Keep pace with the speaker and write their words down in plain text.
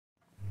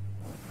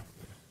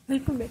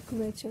Welcome back to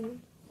my channel.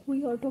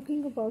 We are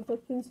talking about the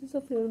Princess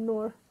of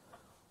Leonor.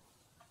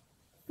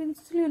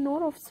 Princess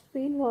Leonor of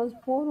Spain was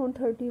born on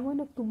 31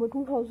 October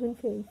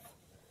 2005.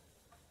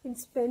 In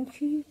Spain,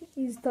 she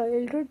is the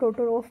elder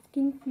daughter of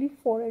King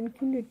Felipe and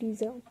Queen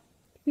Letizia.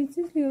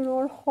 Princess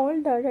Leonor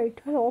holds the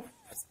title of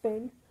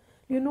Spain.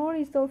 Leonor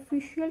is the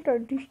official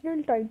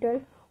traditional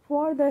title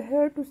for the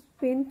heir to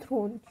Spain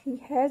throne. She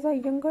has a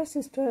younger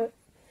sister,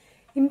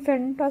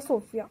 Infanta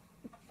Sofía,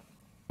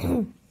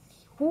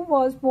 who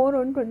was born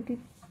on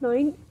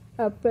 29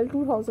 April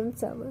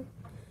 2007.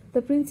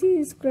 The princess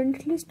is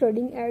currently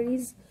studying and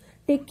is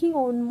taking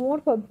on more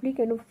public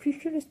and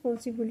official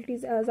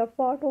responsibilities as a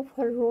part of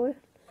her role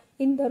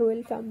in the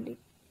royal family.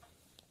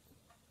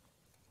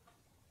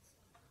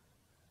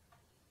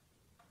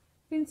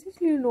 Princess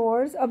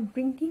Leonor's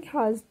upbringing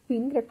has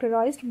been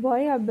characterized by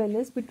a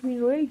balance between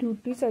royal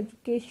duties,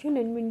 education,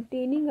 and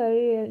maintaining a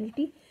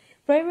reality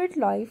private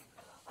life.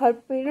 Her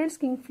parents,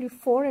 King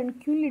Felipe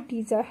and Queen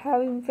Letizia,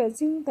 have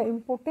emphasized the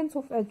importance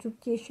of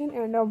education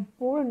and a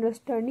broad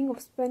understanding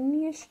of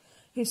Spanish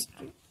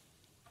history.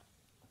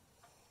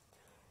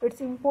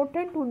 It's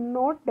important to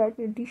note that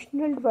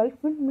additional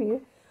development may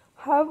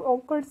have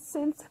occurred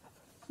since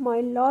my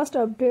last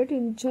update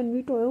in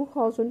January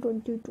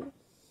 2022.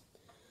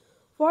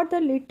 For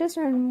the latest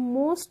and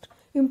most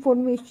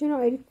information,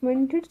 I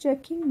recommended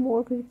checking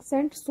more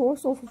recent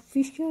source of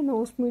official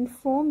announcement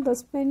from the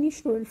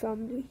Spanish royal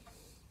family.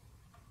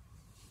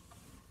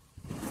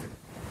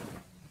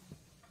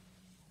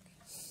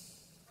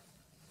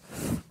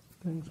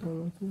 Thanks for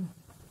watching.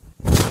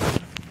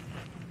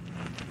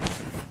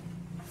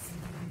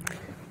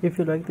 If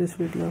you like this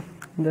video,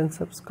 then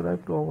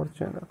subscribe to our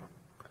channel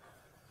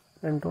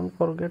and don't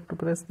forget to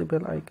press the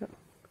bell icon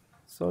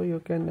so you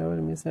can never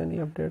miss any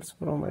updates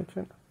from my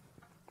channel.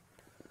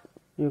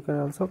 You can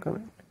also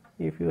comment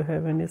if you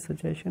have any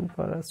suggestion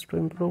for us to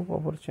improve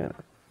our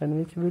channel and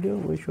which video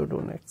we should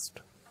do next.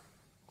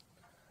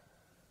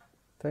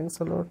 Thanks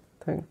a lot.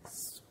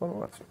 Thanks for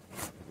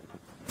watching.